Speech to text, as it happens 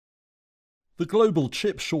The global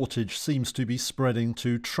chip shortage seems to be spreading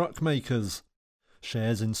to truck makers.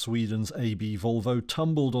 Shares in Sweden's AB Volvo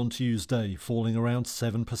tumbled on Tuesday, falling around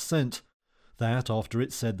 7%. That after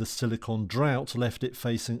it said the silicon drought left it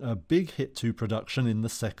facing a big hit to production in the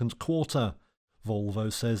second quarter.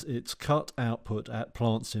 Volvo says it's cut output at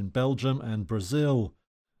plants in Belgium and Brazil.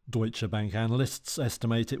 Deutsche Bank analysts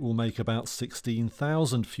estimate it will make about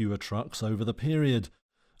 16,000 fewer trucks over the period.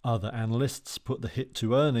 Other analysts put the hit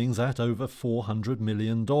to earnings at over $400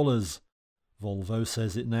 million. Volvo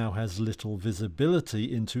says it now has little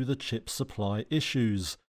visibility into the chip supply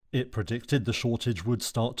issues. It predicted the shortage would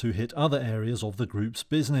start to hit other areas of the group's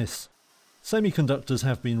business. Semiconductors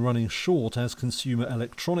have been running short as consumer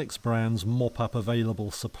electronics brands mop up available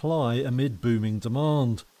supply amid booming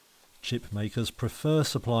demand. Chip makers prefer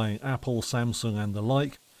supplying Apple, Samsung and the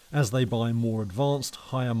like as they buy more advanced,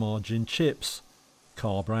 higher margin chips.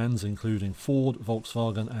 Car brands including Ford,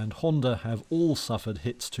 Volkswagen and Honda have all suffered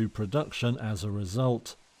hits to production as a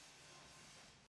result.